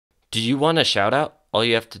Do you want a shout out? All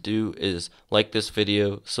you have to do is like this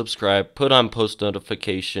video, subscribe, put on post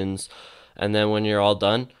notifications, and then when you're all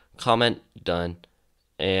done, comment done.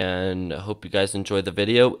 And I hope you guys enjoy the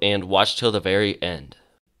video and watch till the very end.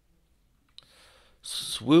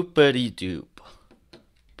 Swoopity doop.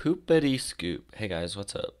 Poopity scoop. Hey guys,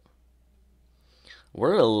 what's up?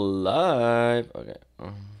 We're alive. Okay.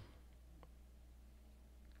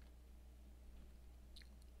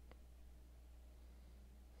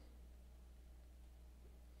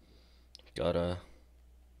 Gotta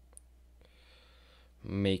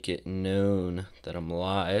make it known that I'm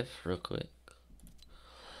live real quick.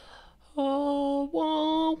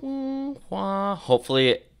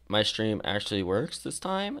 Hopefully my stream actually works this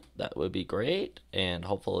time. That would be great. And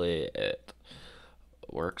hopefully it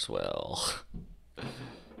works well.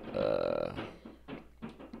 Okay.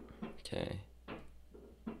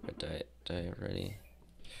 Did I already?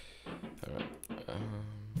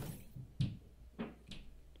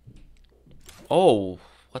 Oh,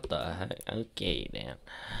 what the heck? Okay, then.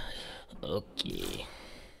 Okay.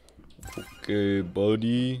 Okay,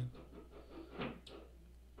 buddy.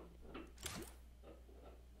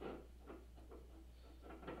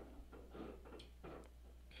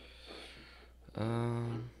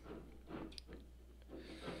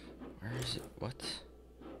 Where is it? What?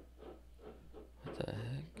 What the heck?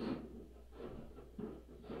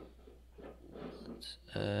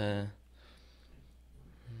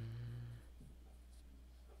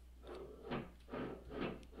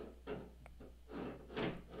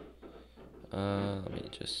 Let me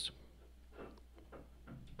just.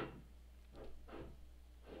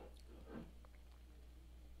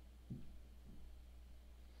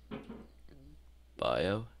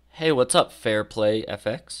 Bio. Hey, what's up, Fair Play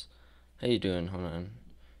FX? How you doing? Hold on.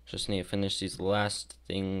 Just need to finish these last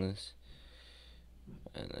things.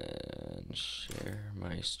 And then share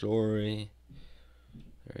my story.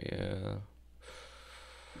 There we go.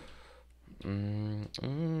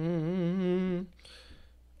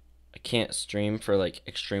 I can't stream for like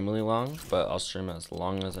extremely long, but I'll stream as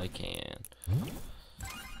long as I can.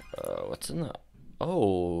 What's in the...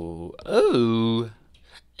 Oh.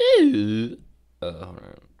 Hold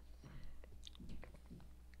on.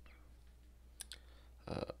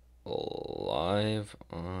 Live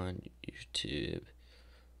on YouTube.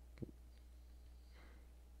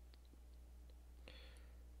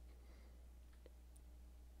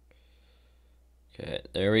 Okay,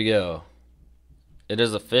 there we go. It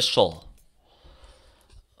is official.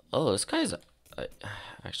 Oh, this guy's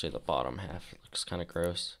actually the bottom half looks kind of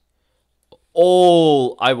gross.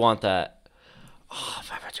 Oh, I want that. Oh,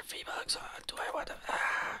 500 V-Bucks. Do I want to?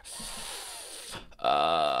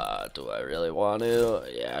 Do I really want to?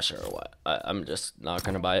 Yeah, sure. What? I'm just not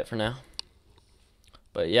gonna buy it for now.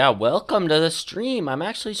 But yeah, welcome to the stream. I'm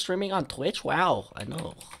actually streaming on Twitch. Wow, I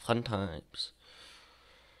know, fun times.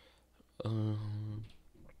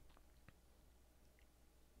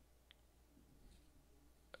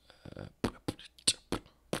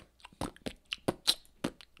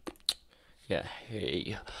 Yeah.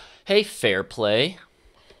 Hey, Fair Play.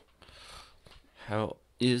 How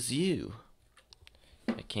is you?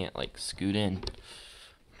 I can't like scoot in.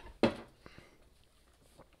 Why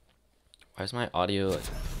is my audio like...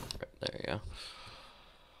 There you go.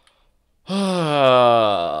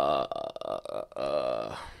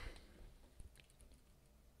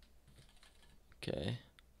 Okay.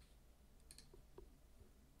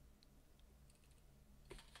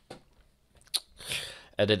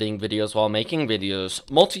 Editing videos while making videos.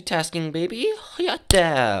 Multitasking, baby. Yeah,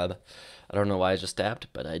 dab. I don't know why I just dabbed,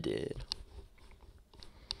 but I did.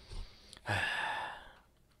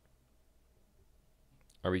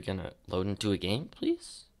 Are we gonna load into a game,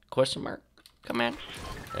 please? Question mark? Come on.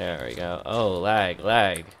 There we go. Oh, lag.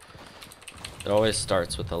 It always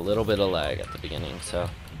starts with a little bit of lag at the beginning, so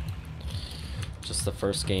just the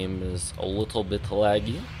first game is a little bit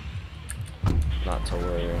laggy. Not to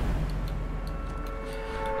worry.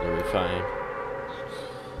 It'll be fine.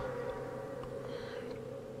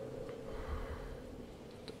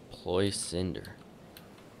 Deploy Cinder.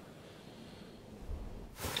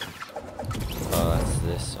 Oh, that's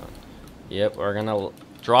this one. Yep, we're gonna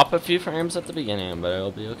drop a few frames at the beginning, but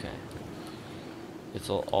it'll be okay.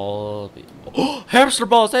 It'll all be... Oh, hamster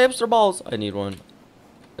balls! Hamster balls! I need one.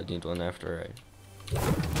 I need one after I...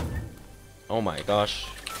 Oh my gosh.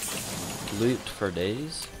 Looped for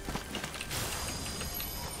days.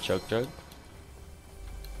 Chug jug.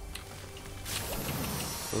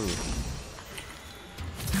 Ooh.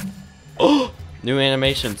 Oh! New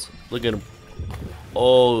animations. Look at them.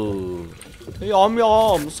 Oh. Yum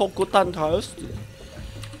yum. So good and tasty.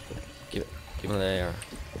 Give it there.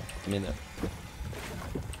 me that.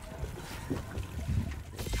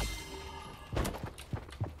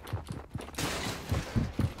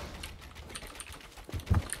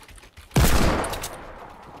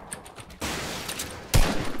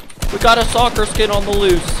 We got a soccer skin on the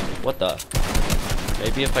loose. What the?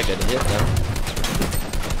 Maybe if I could hit them.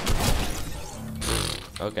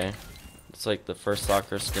 Okay. It's like the first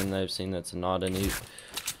soccer skin that I've seen that's not a new.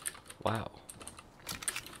 Wow.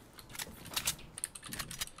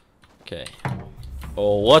 Okay.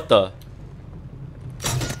 Oh, what the?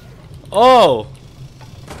 Oh!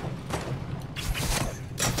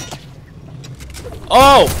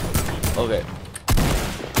 Oh! Okay.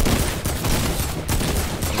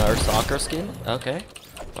 Another soccer skin? Okay.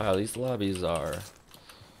 Wow, these lobbies are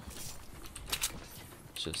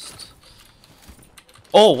just...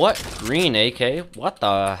 Oh, what? Green AK? What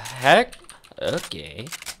the heck? Okay.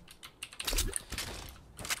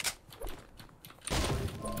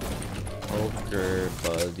 Okay,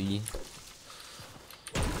 buddy.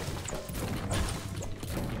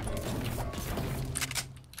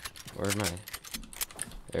 Where am I?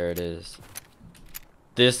 There it is.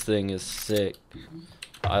 This thing is sick.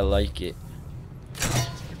 I like it.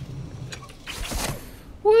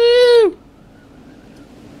 Woo!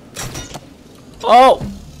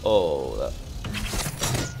 Oh! Oh, that.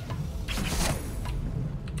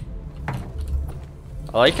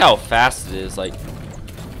 I like how fast it is. Like,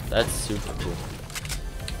 that's super cool.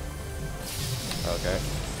 Okay.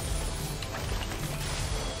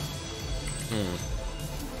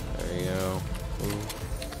 There you go. Ooh.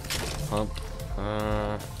 Pump.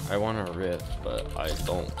 I want to rift, but I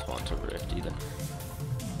don't want to rift either.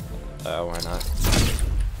 Why not?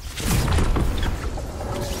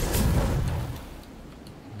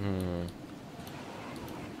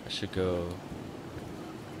 I should go.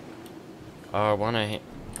 Oh, I want to.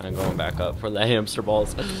 I'm going back up for the hamster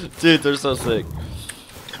balls. Dude, they're so sick.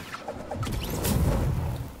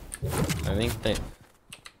 I think they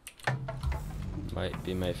might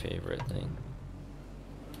be my favorite thing.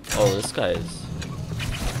 Oh, this guy is.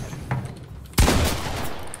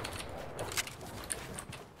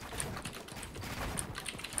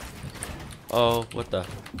 Oh, what the?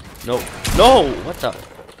 No. No! What the?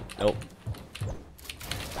 Nope.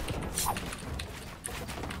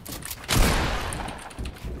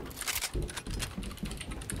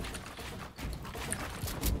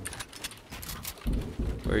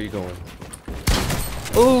 Where are you going?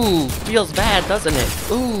 Ooh, feels bad, doesn't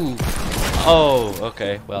it? Ooh. Oh,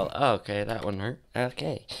 okay. Well, okay, that one hurt.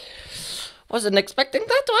 Okay. Wasn't expecting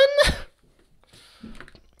that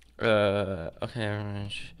one. Okay.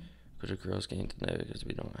 Go to girls' game today because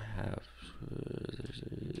we don't have.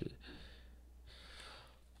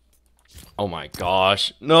 Oh my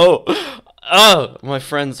gosh. No. Oh, my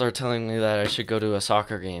friends are telling me that I should go to a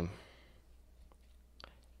soccer game.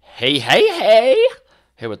 Hey, hey, hey.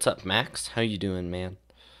 Hey, what's up, Max? How you doing, man?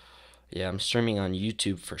 Yeah, I'm streaming on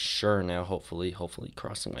YouTube for sure now, hopefully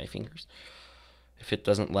crossing my fingers. If it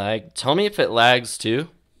doesn't lag, tell me if it lags too.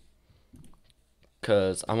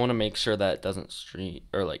 Cause I want to make sure that it doesn't stream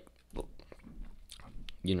or like,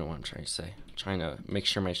 you know what I'm trying to say. I'm trying to make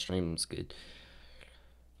sure my stream's good.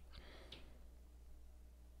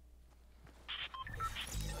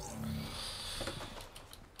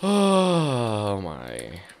 Oh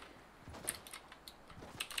my.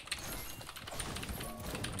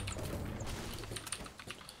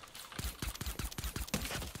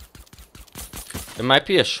 It might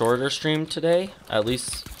be a shorter stream today, at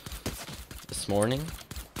least this morning.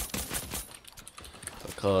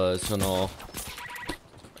 Because, you know,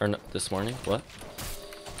 or no, this morning, what?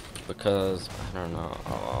 Because, I don't know,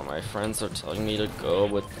 my friends are telling me to go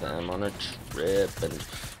with them on a trip and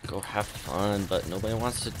go have fun, but nobody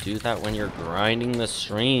wants to do that when you're grinding the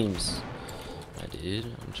streams. I did,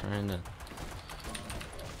 I'm trying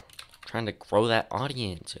to grow that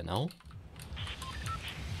audience, you know?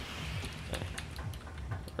 Okay.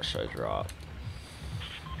 Where should I drop?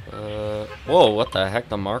 Whoa, what the heck?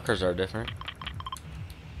 The markers are different.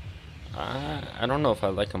 I don't know if I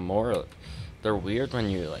like them more. They're weird when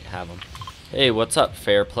you like have them. Hey, what's up,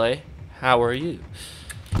 Fair Play? How are you?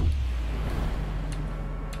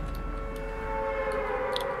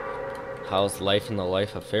 How's life in the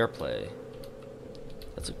life of Fair Play?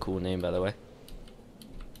 That's a cool name, by the way.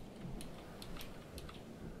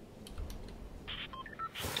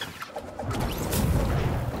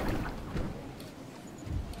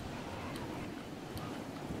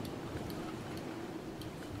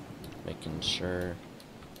 Making sure.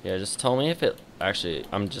 Yeah, just tell me if it actually.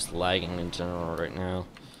 I'm just lagging in general right now.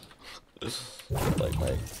 Like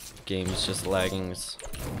my game's just lagging.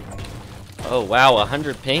 Oh wow,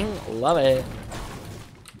 100 ping? Love it.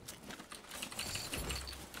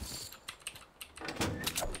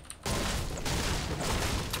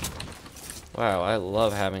 Wow, I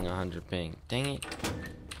love having 100 ping. Dang it.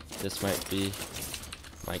 This might be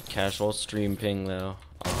my casual stream ping though.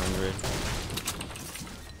 100.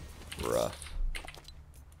 Rough.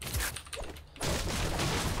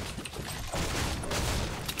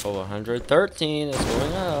 Oh, 113 is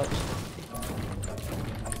going up.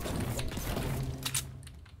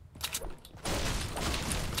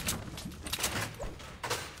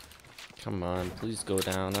 Come on, please go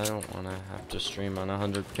down. I don't want to have to stream on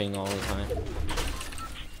 100 ping all the time.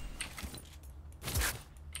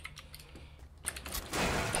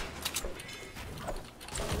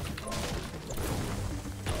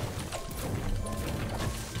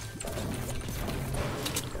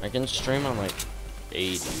 I can stream on like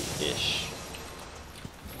 80-ish.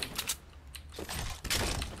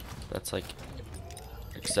 That's like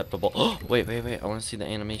acceptable. Oh, wait. I want to see the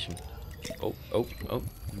animation. Oh.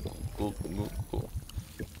 Cool.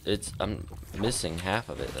 I'm missing half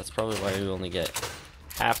of it. That's probably why you only get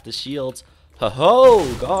half the shields.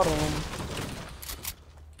 Ho, got him.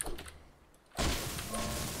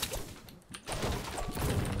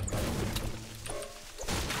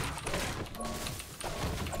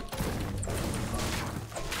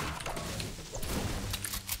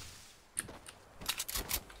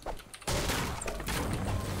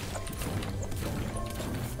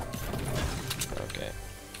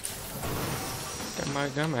 My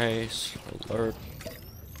gummies alert.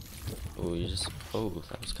 Oh, you just. Oh,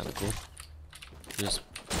 that was kind of cool. You just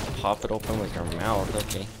pop it open with your mouth.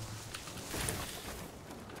 Okay.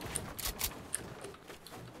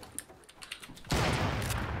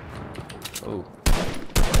 Oh.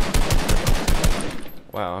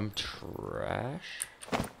 Wow, I'm trash.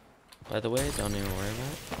 By the way, don't even worry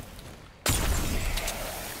about it.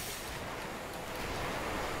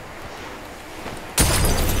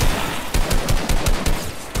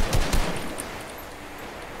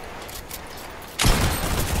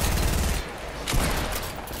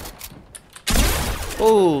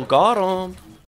 Oh, got him.